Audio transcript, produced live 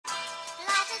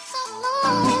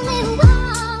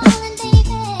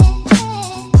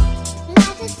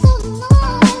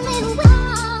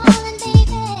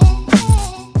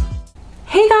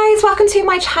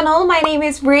my channel. My name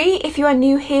is Ree. If you are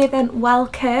new here, then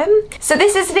welcome. So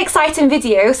this is an exciting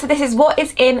video. So this is what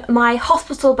is in my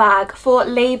hospital bag for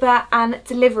labour and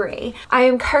delivery. I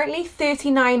am currently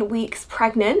 39 weeks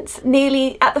pregnant,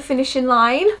 nearly at the finishing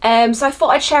line. So I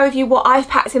thought I'd share with you what I've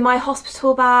packed in my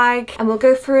hospital bag and we'll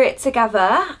go through it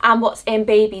together and what's in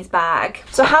baby's bag.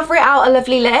 So I have written out a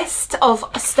lovely list of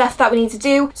stuff that we need to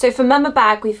do. So for mama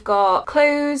bag, we've got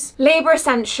clothes, labour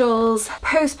essentials,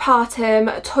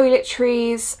 postpartum, toiletries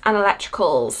and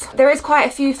electricals. There is quite a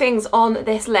few things on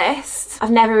this list. I've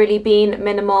never really been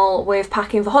minimal with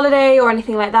packing for holiday or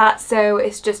anything like that, so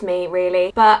it's just me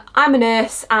really. But I'm a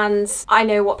nurse and I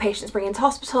know what patients bring into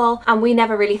hospital, and we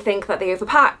never really think that they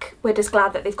overpack. We're just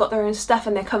glad that they've got their own stuff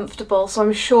and they're comfortable, so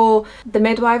I'm sure the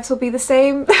midwives will be the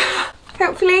same.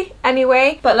 Hopefully.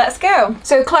 Anyway, but let's go.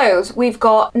 So clothes, we've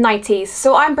got nighties.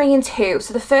 So I'm bringing two.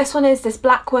 So the first one is this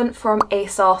black one from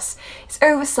Asos. It's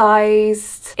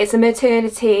oversized, it's a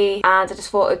maternity, and I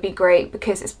just thought it would be great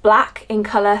because it's black in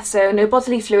colour, so no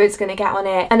bodily fluid's going to get on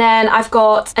it. And then I've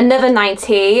got another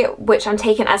nightie, which I'm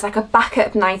taking as like a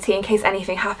backup nightie in case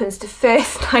anything happens to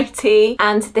first nightie.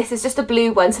 And this is just a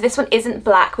blue one. So this one isn't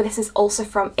black, but this is also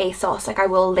from Asos. Like, I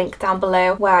will link down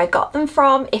below where I got them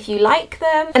from if you like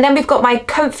them. And then we've got my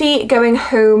comfy going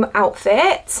home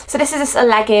outfit. So this is just a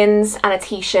leggings and a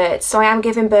t-shirt. So I am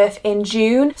giving birth in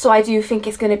June, so I do think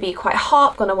it's going to be quite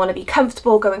hot. I'm going to want to be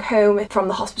comfortable going home from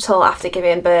the hospital after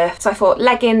giving birth. So I thought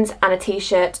leggings and a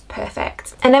t-shirt,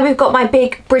 perfect. And then we've got my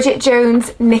big Bridget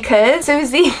Jones knickers. So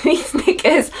these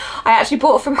knickers I actually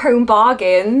bought from Home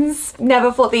Bargains.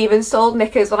 Never thought they even sold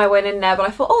knickers when I went in there, but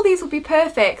I thought, oh, these will be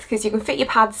perfect because you can fit your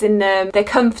pads in them. They're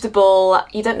comfortable.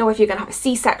 You don't know if you're going to have a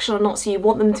C-section or not, so you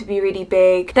want them to be really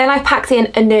big. Then I've packed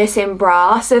in a nursing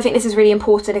bra. So I think this is really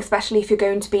important, especially if you're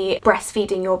going to be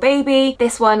breastfeeding your baby.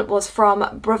 This one was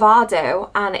from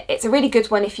Bravado and it's a really good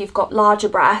one if you've got larger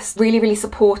breasts. Really, really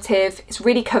supportive. It's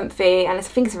really comfy and I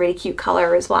think it's a really cute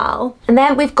colour as well. And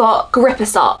then we've got gripper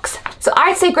socks. So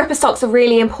I'd say gripper socks are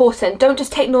really important. Don't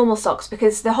just take normal socks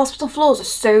because the hospital floors are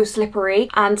so slippery,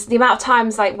 and the amount of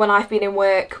times like when I've been in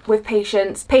work with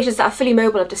patients that are fully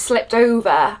mobile have just slipped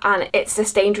over, and it's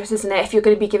just dangerous, isn't it? If you're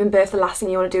going to be giving birth, the last thing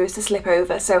you want to do is to slip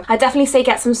over. So I definitely say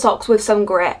get some socks with some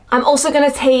grip. I'm also going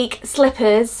to take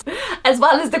slippers as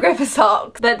well as the gripper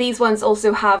socks, but these ones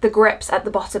also have the grips at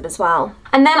the bottom as well.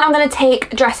 And then I'm going to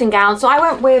take a dressing gown. So I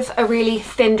went with a really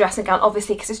thin dressing gown,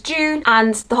 obviously because it's June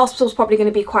and the hospital's probably going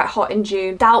to be quite hot in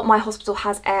June. Doubt my hospital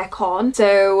has aircon,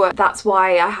 so that's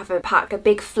why I haven't packed a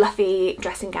big fluffy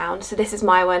dressing gown. So this is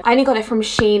my one. I only got it from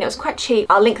Shein. It was quite cheap.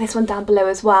 I'll link this one down below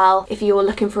as well if you're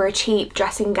looking for a cheap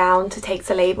dressing gown to take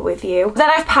to labour with you. Then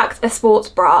I've packed a sports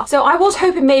bra. So I was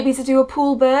hoping maybe to do a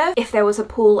pool birth if there was a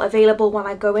pool available when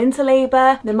I go into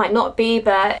labour. There might not be,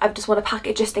 but I just want to pack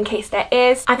it just in case there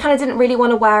is. I kind of didn't really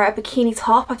want to wear a bikini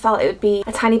top. I felt it would be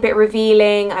a tiny bit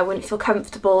revealing. I wouldn't feel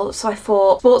comfortable, so I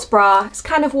thought sports bra is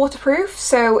kind of waterproof,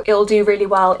 so it'll do really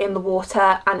well in the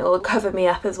water and it'll cover me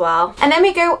up as well. And then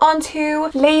we go on to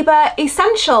labour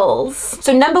essentials.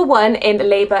 So number one in the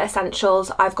labour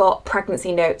essentials, I've got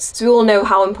pregnancy notes. So we all know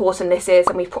how important this is,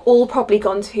 and we've all probably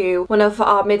gone to one of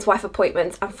our midwife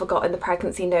appointments and forgotten the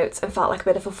pregnancy notes and felt like a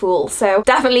bit of a fool. So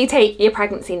definitely take your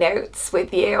pregnancy notes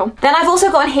with you. Then I've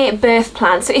also got in here birth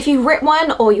plan. So if you've written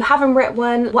one or you haven't written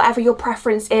one, whatever your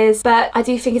preference is, but I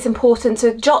do think it's important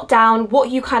to jot down what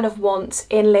you kind of want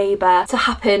in labour to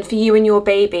happen for you and your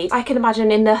baby. I can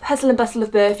imagine in the hustle and bustle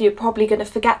of birth you're probably going to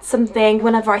forget something.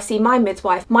 Whenever I see my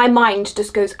midwife, my mind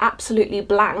just goes absolutely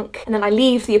blank, and then I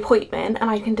leave the appointment and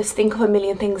I can just think of a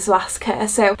million things to ask her.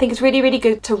 So I think it's really, really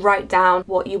good to write down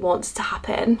what you want to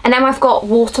happen. And then I've got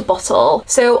water bottle.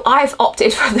 So I've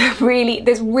opted for this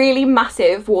really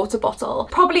massive water bottle,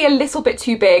 probably a little bit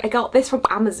too big. I got this from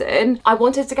Amazon. I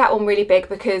wanted to get one really big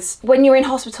because when you're in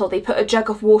hospital they put a jug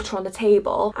of water on the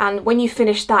table, and when you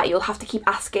finish that you'll have to keep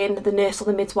asking the nurse or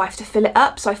the midwife to fill it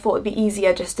up. So I thought it'd be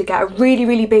easier just to get a really,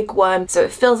 really big one so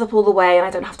it fills up all the way and I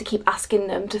don't have to keep asking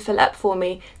them to fill it up for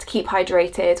me to keep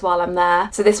hydrated while I'm there.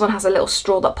 So this one has a little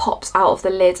straw that pops out of the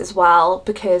lid as well,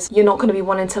 because you're not going to be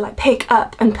wanting to like pick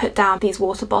up and put down these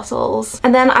water bottles.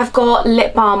 And then I've got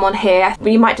lip balm on here.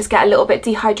 You might just get a little bit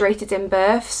dehydrated in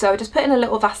birth, so just put in a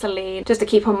little Vaseline just to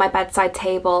keep on my bedside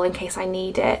table in case I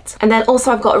need it. And then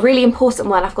also I've got a really important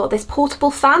one. I've got this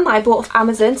portable fan that I bought off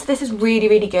Amazon. button. So this is really,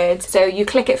 really good. So you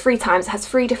click it 3 times. It has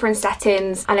 3 different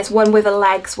settings, and it's one with the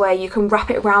legs where you can wrap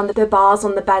it around the bars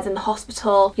on the bed in the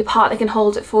hospital. Your partner can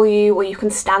hold it for you, or you can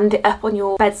stand it up on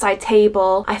your bedside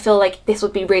table. I feel like this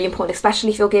would be really important,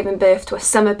 especially if you're giving birth to a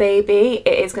summer baby.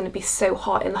 It is going to be so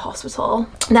hot in the hospital.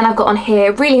 And then I've got on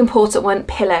here, really important one,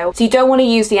 pillow. So you don't want to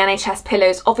use the NHS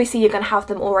pillows. Obviously you're going to have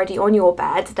them already on your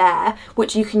bed there,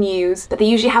 which you can use, but they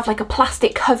usually have like a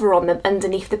plastic cover on them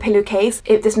underneath the pillowcase.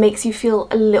 It just makes you feel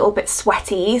a little bit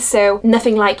sweaty, so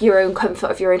nothing like your own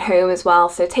comfort of your own home as well.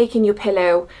 So taking your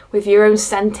pillow with your own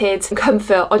scented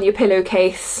comfort on your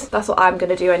pillowcase, that's what I'm going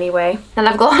to do anyway. And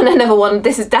I've got another one,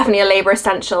 this is definitely a labour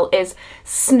essential, is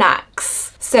snacks.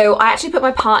 So I actually put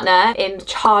my partner in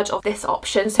charge of this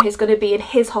option, so he's going to be in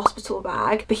his hospital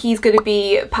bag, but he's going to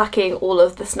be packing all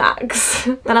of the snacks.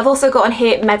 Then I've also got on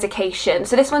here medication.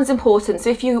 So this one's important. So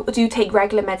if you do take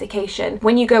regular medication,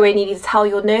 when you go in you need to tell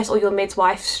your nurse or your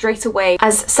midwife straight away,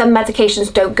 as some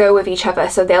medications don't go with each other,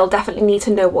 so they'll definitely need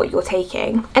to know what you're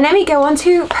taking. And then we go on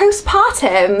to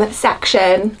postpartum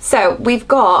section. So we've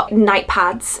got night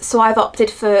pads. So I've opted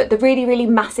for the really, really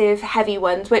massive heavy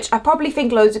ones, which I probably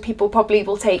think loads of people probably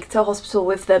will take to hospital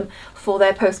with them for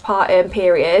their postpartum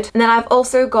period. And then I've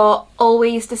also got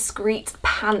always discreet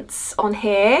pants on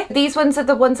here. These ones are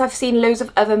the ones I've seen loads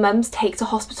of other mums take to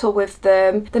hospital with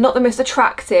them. They're not the most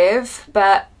attractive,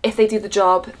 but if they do the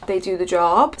job, they do the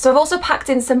job. So I've also packed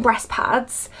in some breast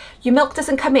pads. Your milk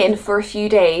doesn't come in for a few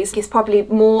days. It's probably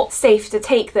more safe to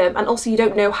take them, and also you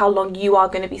don't know how long you are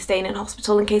going to be staying in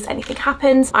hospital in case anything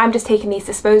happens. I'm just taking these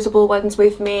disposable ones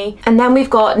with me. And then we've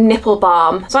got nipple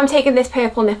balm. So I'm taking this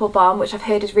purple nipple balm, which I've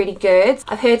heard is really good.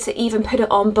 I've heard to even put it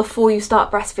on before you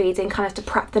start breastfeeding, kind of to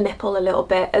prep the nipple a little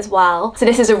bit as well. So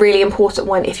this is a really important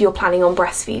one if you're planning on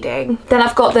breastfeeding. Then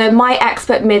I've got the My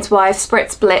Expert Midwife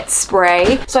Spritz Blitz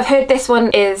spray. So I've heard this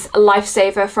one is a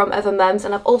lifesaver from other mums,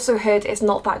 and I've also heard it's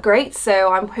not that great,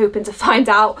 so I'm hoping to find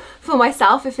out for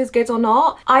myself if it's good or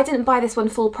not. I didn't buy this one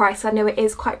full price. I know it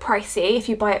is quite pricey if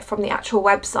you buy it from the actual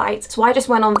website, so I just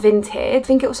went on Vinted. I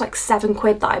think it was like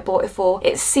 £7 that I bought it for.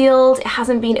 It's sealed, it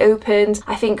hasn't been opened.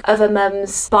 I think other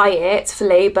mums buy it for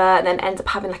labour and then end up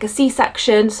having like a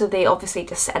C-section, so they obviously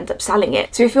just end up selling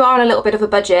it. So if you are on a little bit of a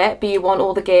budget but you want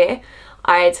all the gear,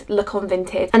 I'd look on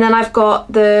Vinted. And then I've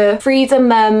got the Freda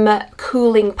Mom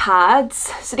cooling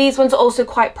pads. So these ones are also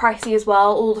quite pricey as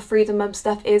well. All the Freda Mom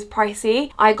stuff is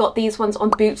pricey. I got these ones on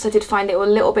Boots. I did find it a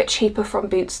little bit cheaper from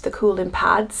Boots, the cooling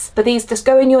pads. But these just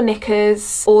go in your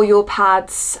knickers or your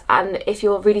pads, and if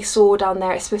you're really sore down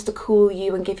there, it's supposed to cool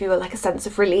you and give you like a sense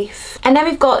of relief. And then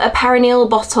we've got a Perineal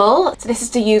bottle. So this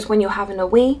is to use when you're having a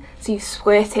wee. So you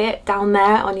squirt it down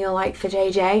there on your like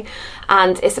vajayjay,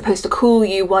 and it's supposed to cool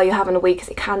you while you're having a wee, because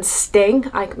it can sting.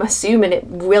 I'm assuming it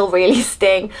will really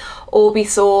sting or be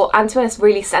sore, and to be honest,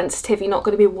 really sensitive. You're not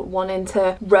going to be wanting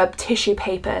to rub tissue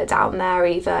paper down there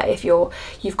either if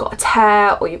you've got a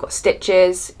tear or you've got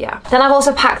stitches. Yeah. Then I've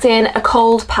also packed in a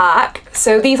cold pack.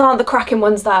 So these aren't the cracking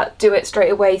ones that do it straight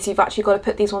away, so you've actually got to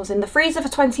put these ones in the freezer for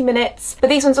 20 minutes. But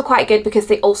these ones are quite good because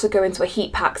they also go into a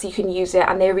heat pack, so you can use it,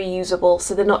 and they're reusable,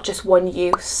 so they're not just one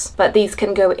use, but these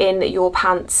can go in your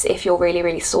pants if you're really,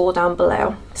 really sore down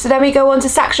below. So then we go on to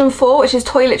section 4, which is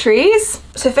toiletries.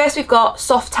 So first we've got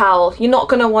soft towel. You're not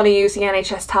going to want to use the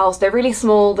NHS towels. They're really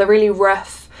small, they're really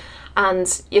rough,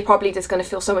 and you're probably just going to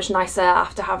feel so much nicer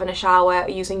after having a shower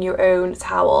using your own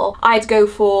towel. I'd go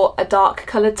for a dark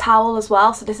coloured towel as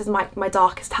well. So this is my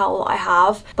darkest towel that I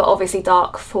have, but obviously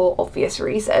dark for obvious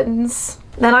reasons.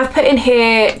 Then I've put in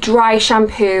here dry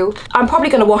shampoo. I'm probably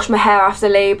going to wash my hair after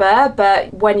labour,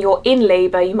 but when you're in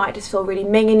labour you might just feel really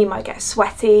minging, you might get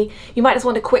sweaty, you might just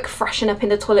want a quick freshen up in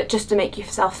the toilet just to make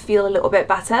yourself feel a little bit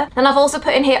better. And I've also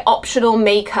put in here optional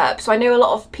makeup. So I know a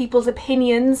lot of people's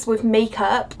opinions with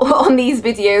makeup on these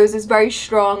videos is very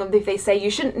strong, and they say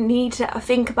you shouldn't need to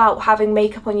think about having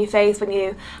makeup on your face when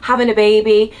you're having a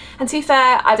baby. And to be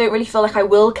fair, I don't really feel like I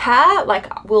will care. Like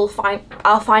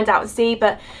I'll find out and see,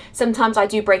 but sometimes I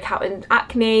do break out in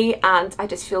acne and I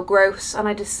just feel gross, and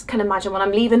I just can imagine when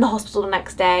I'm leaving the hospital the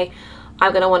next day,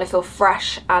 I'm going to want to feel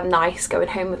fresh and nice going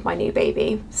home with my new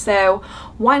baby. So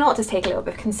why not just take a little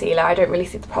bit of concealer? I don't really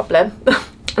see the problem.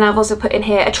 And I've also put in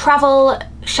here a travel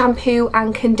shampoo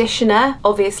and conditioner.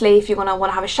 Obviously, if you're going to want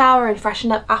to have a shower and freshen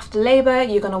up after labour,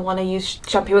 you're going to want to use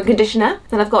shampoo and conditioner.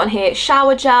 Then I've got in here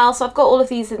shower gel. So I've got all of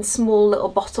these in small little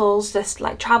bottles, just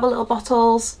like travel little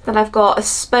bottles. Then I've got a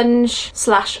sponge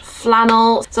slash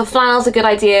flannel. So flannel's a good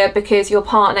idea because your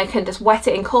partner can just wet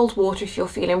it in cold water if you're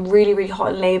feeling really, really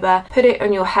hot in labour. Put it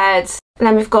on your head. And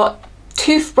then we've got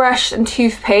toothbrush and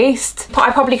toothpaste.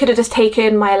 I probably could have just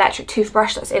taken my electric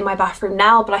toothbrush that's in my bathroom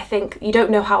now, but I think you don't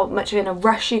know how much in a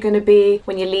rush you're going to be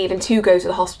when you leave and to go to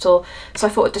the hospital, so I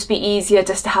thought it'd just be easier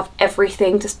just to have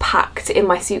everything just packed in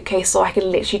my suitcase so I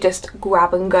can literally just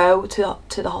grab and go to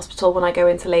the hospital when I go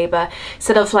into labour,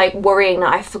 instead of like worrying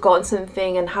that I've forgotten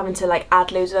something and having to like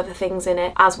add loads of other things in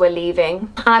it as we're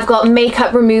leaving. And I've got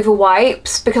makeup remover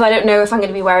wipes because I don't know if I'm going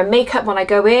to be wearing makeup when I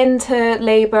go into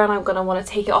labour, and I'm going to want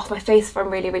to take it off my face if I'm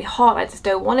really hot and I just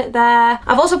don't want it there.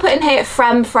 I've also put in here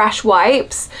Femme Fresh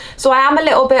wipes. So I am a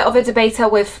little bit of a debater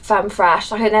with Femme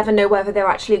Fresh. I never know whether they're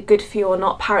actually good for you or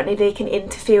not. Apparently they can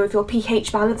interfere with your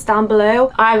pH balance down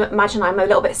below. I imagine I'm a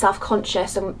little bit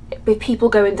self-conscious, and with people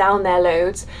going down there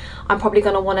loads, I'm probably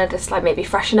going to want to just like maybe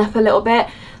freshen up a little bit.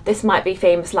 This might be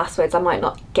famous last words, I might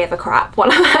not give a crap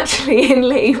when I'm actually in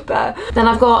labour. Then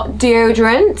I've got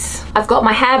deodorant, I've got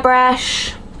my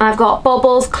hairbrush, and I've got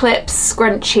bobbles, clips,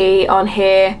 scrunchie on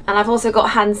here, and I've also got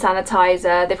hand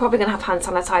sanitizer. They're probably going to have hand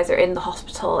sanitizer in the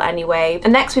hospital anyway.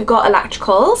 And next we've got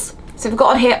electricals. So we've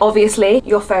got on here obviously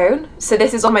your phone. So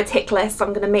this is on my tick list, so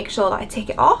I'm going to make sure that I tick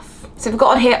it off. So we've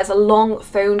got on here as a long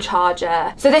phone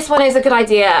charger. So this one is a good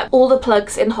idea. All the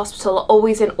plugs in hospital are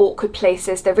always in awkward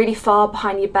places. They're really far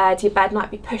behind your bed. Your bed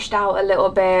might be pushed out a little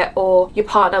bit, or your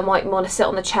partner might want to sit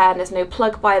on the chair and there's no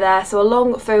plug by there. So a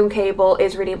long phone cable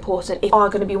is really important if you are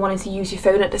going to be wanting to use your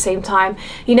phone at the same time.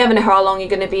 You never know how long you're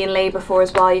going to be in labour for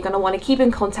as well. You're going to want to keep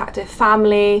in contact with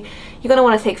family. You're going to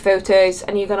want to take photos,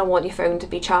 and you're going to want your phone to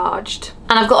be charged.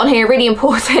 And I've got on here really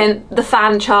important, the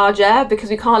fan charger,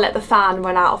 because we can't let the fan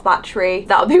run out of battery.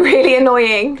 That would be really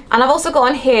annoying. And I've also got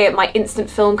on here my instant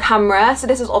film camera. So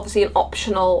this is obviously an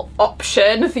optional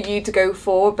option for you to go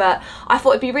for, but I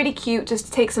thought it'd be really cute just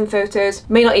to take some photos.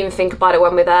 May not even think about it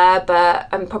when we're there, but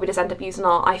probably just end up using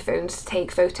our iPhones to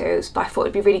take photos. But I thought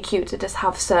it'd be really cute to just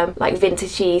have some like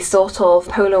vintagey sort of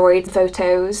Polaroid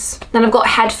photos. Then I've got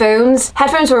headphones.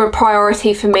 Headphones are a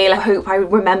priority for me. I hope I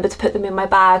remember to put them in my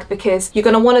bag, because you're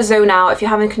going to want to zone out if you're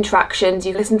having contractions.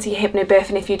 You listen to your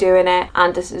hypnobirthing if you're doing it,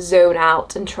 and just zone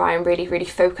out and try and really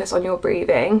focus on your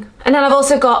breathing. And then I've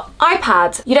also got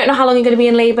iPad. You don't know how long you're going to be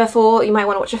in labour for. You might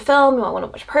want to watch a film, you might want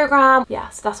to watch a programme. Yeah,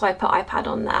 so that's why I put iPad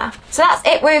on there. So that's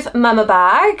it with mama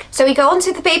bag. So we go on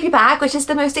to the baby bag, which is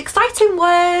the most exciting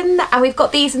one. And we've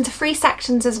got these into 3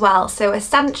 sections as well. So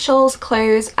essentials,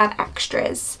 clothes and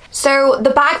extras. So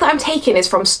the bag that I'm taking is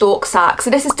from Stork Sack. So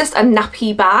this is just a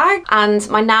nappy bag, and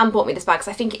my nan bought me this bag because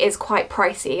I think it is quite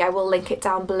pricey. I will link it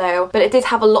down below, but it did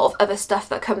have a lot of other stuff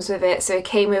that comes with it. So it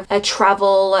came with a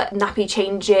travel nappy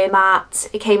changing mat,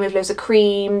 it came with loads of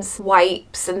creams,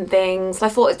 wipes and things. So I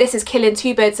thought this is killing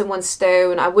 2 birds in 1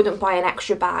 stone. I wouldn't buy an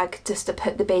extra bag just to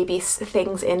put the baby's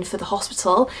things in for the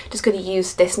hospital. Just going to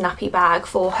use this nappy bag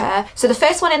for her. So the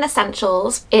first one in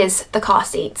essentials is the car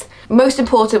seat. Most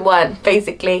important one,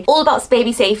 basically. All about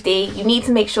baby safety. You need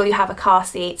to make sure you have a car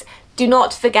seat. Do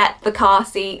not forget the car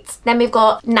seat. Then we've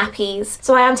got nappies.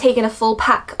 So I am taking a full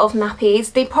pack of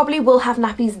nappies. They probably will have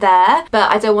nappies there, but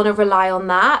I don't want to rely on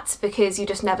that because you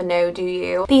just never know, do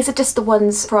you? These are just the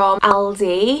ones from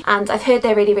Aldi, and I've heard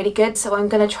they're really good, so I'm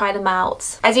going to try them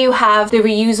out. I do have the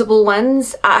reusable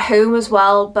ones at home as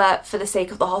well, but for the sake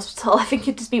of the hospital, I think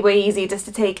it'd just be way easy just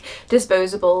to take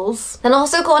disposables. Then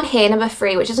also got on here number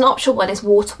 3, which is an optional one, is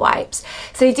water wipes.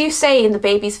 So they do say in the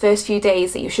baby's first few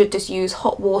days that you should just use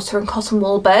hot water and cotton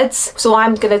wool buds, so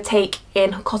I'm gonna take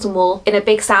in cotton wool in a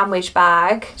big sandwich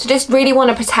bag. So just really want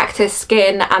to protect her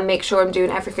skin and make sure I'm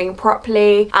doing everything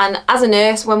properly. And as a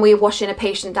nurse, when we're washing a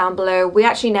patient down below, we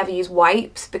actually never use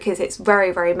wipes because it's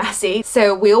very messy,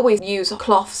 so we always use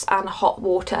cloths and hot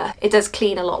water. It does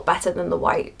clean a lot better than the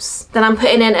wipes. Then I'm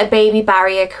putting in a baby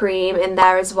barrier cream in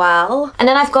there as well, and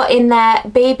then I've got in there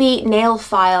baby nail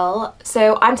file.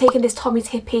 So I'm taking this Tommy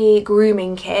Tippy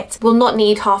grooming kit. We'll not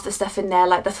need half the stuff in there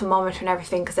like the thermometer and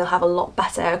everything because they'll have a lot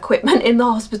better equipment in the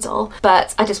hospital,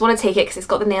 but I just want to take it because it's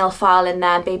got the nail file in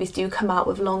there, and babies do come out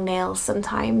with long nails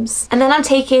sometimes. And then I'm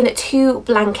taking 2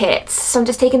 blankets. So I'm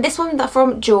just taking this one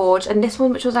from George and this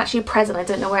one which was actually a present. I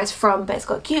don't know where it's from, but it's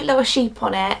got a cute little sheep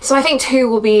on it. So I think 2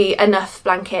 will be enough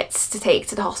blankets to take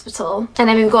to the hospital. And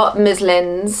then we've got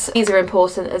muslins. These are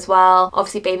important as well.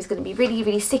 Obviously baby's going to be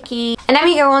really sicky. And then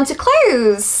we go on to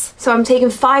clothes. So I'm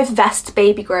taking 5 vest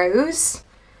baby grows,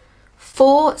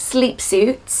 4 sleep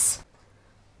suits,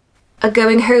 a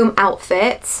going home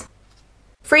outfit,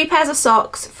 3 pairs of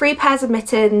socks, 3 pairs of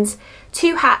mittens,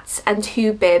 2 hats and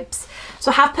 2 bibs.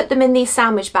 So I have put them in these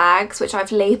sandwich bags, which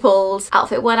I've labelled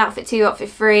outfit 1, outfit 2, outfit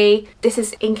 3. This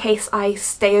is in case I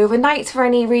stay overnight for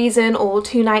any reason, or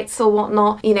 2 nights or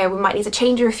whatnot. You know, we might need to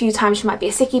change her a few times. She might be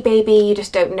a sicky baby, you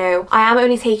just don't know. I am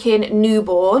only taking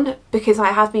newborn because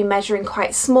I have been measuring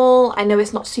quite small. I know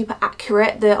it's not super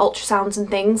accurate, the ultrasounds and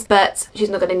things, but she's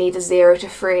not going to need a 0 to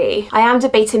 3. I am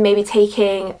debating maybe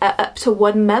taking up to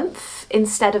 1 month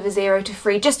instead of a 0 to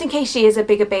 3, just in case she is a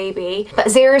bigger baby. But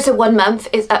 0 to 1 month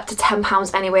is up to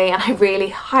 £10 anyway, and I really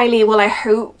highly, well, I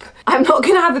hope I'm not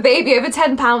gonna have a baby over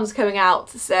 £10 coming out.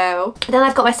 So then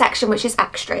I've got my section which is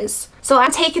extras. So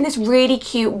I'm taking this really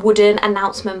cute wooden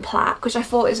announcement plaque, which I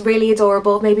thought is really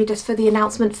adorable, maybe just for the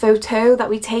announcement photo that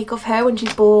we take of her when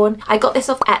she's born. I got this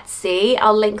off Etsy.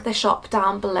 I'll link the shop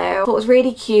down below. I thought it was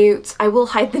really cute. I will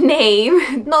hide the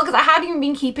name. Not because I haven't even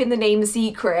been keeping the name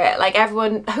secret. Like,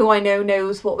 everyone who I know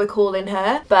knows what we're calling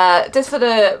her. But just for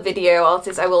the video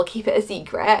artist, I will keep it a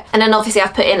secret. And then obviously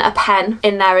I've put in a pen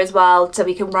in there as well so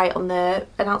we can write on the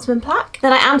announcement plaque.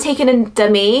 Then I am taking a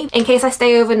dummy in case I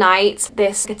stay overnight.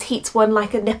 This petite one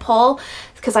like a Nipple,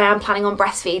 because I am planning on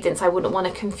breastfeeding, so I wouldn't want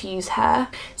to confuse her.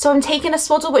 So I'm taking a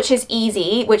swaddle which is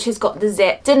easy, which has got the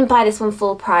zip. Didn't buy this one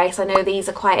full price. I know these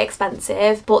are quite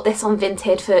expensive. Bought this on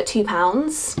Vinted for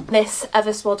 £2. This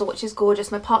other swaddle which is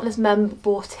gorgeous. My partner's mum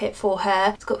bought it for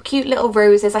her. It's got cute little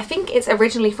roses. I think it's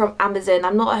originally from Amazon.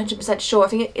 I'm not 100% sure. I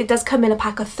think it does come in a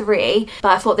pack of 3, but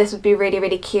I thought this would be really,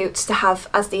 really cute to have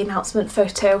as the announcement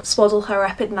photo. Swaddle her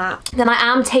up in that. Then I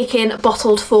am taking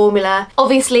bottled formula.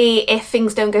 Obviously, if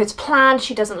things don't go to plan,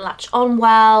 she doesn't latch on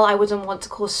well, I wouldn't want to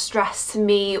cause stress to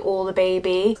me or the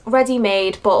baby.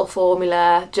 Ready-made bottle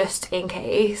formula just in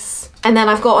case. And then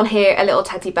I've got on here a little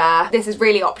teddy bear. This is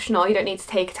really optional, you don't need to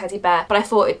take a teddy bear, but I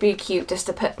thought it'd be cute just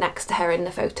to put next to her in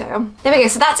the photo. There we go,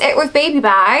 so that's it with baby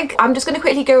bag. I'm just going to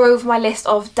quickly go over my list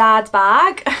of dad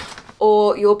bag.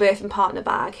 Or your birthing partner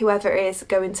bag, whoever is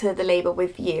going to the labour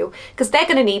with you, because they're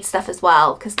going to need stuff as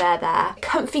well because they're there.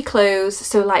 Comfy clothes,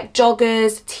 so like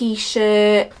joggers,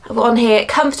 t-shirt. I've got on here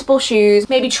comfortable shoes,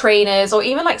 maybe trainers or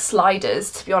even like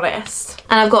sliders, to be honest.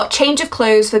 And I've got change of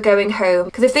clothes for going home,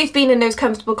 because if they've been in those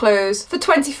comfortable clothes for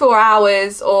 24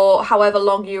 hours or however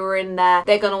long you were in there,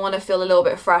 they're going to want to feel a little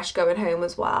bit fresh going home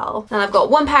as well. Then I've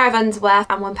got 1 pair of underwear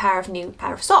and 1 pair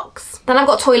of socks. Then I've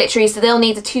got toiletries, so they'll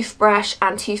need a toothbrush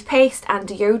and toothpaste and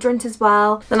deodorant as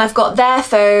well. Then I've got their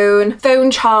phone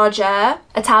charger,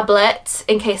 a tablet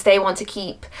in case they want to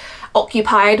keep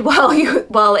occupied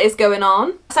while it is going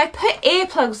on. So I put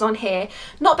earplugs on here,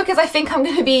 not because I think I'm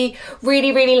going to be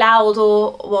really, really loud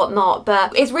or whatnot,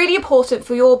 but it's really important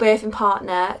for your birthing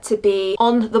partner to be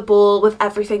on the ball with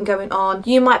everything going on.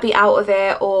 You might be out of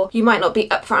it, or you might not be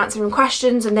up for answering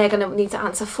questions and they're going to need to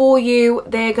answer for you.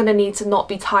 They're going to need to not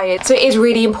be tired. So it is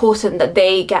really important that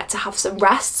they get to have some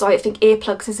rest. So I think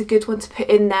earplugs is a good one to put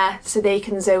in there so they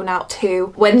can zone out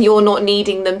too when you're not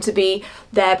needing them to be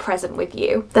there present with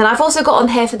you. Then I've also got on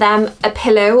here for them a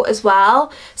pillow as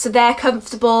well, so they're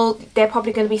comfortable. They're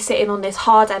probably going to be sitting on this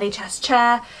hard NHS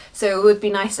chair, so it would be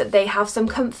nice that they have some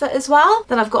comfort as well.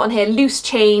 Then I've got on here loose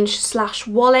change /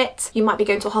 wallet. You might be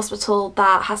going to a hospital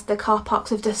that has the car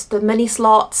parks with just the money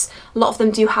slots. A lot of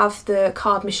them do have the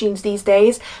card machines these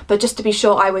days, but just to be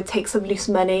sure, I would take some loose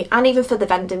money, and even for the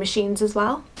vending machines as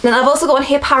well. Then I've also got on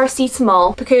here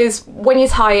paracetamol, because when you're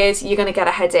tired you're going to get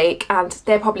a headache, and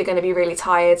they're probably going to be really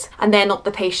tired and they're not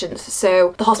the patient,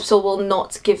 so the hospital will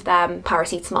not give them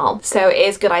paracetamol. So it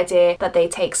is a good idea that they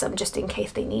take some just in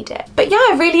case they need it. But yeah,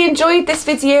 I really enjoyed this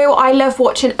video. I love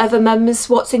watching other mums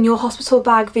what's in your hospital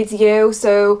bag video,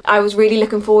 so I was really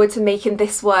looking forward to making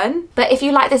this one. But if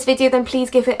you like this video, then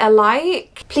please give it a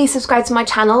like. Please subscribe to my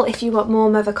channel if you want more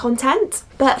mother content.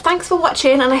 But thanks for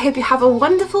watching, and I hope you have a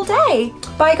wonderful day.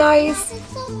 Bye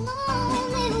guys.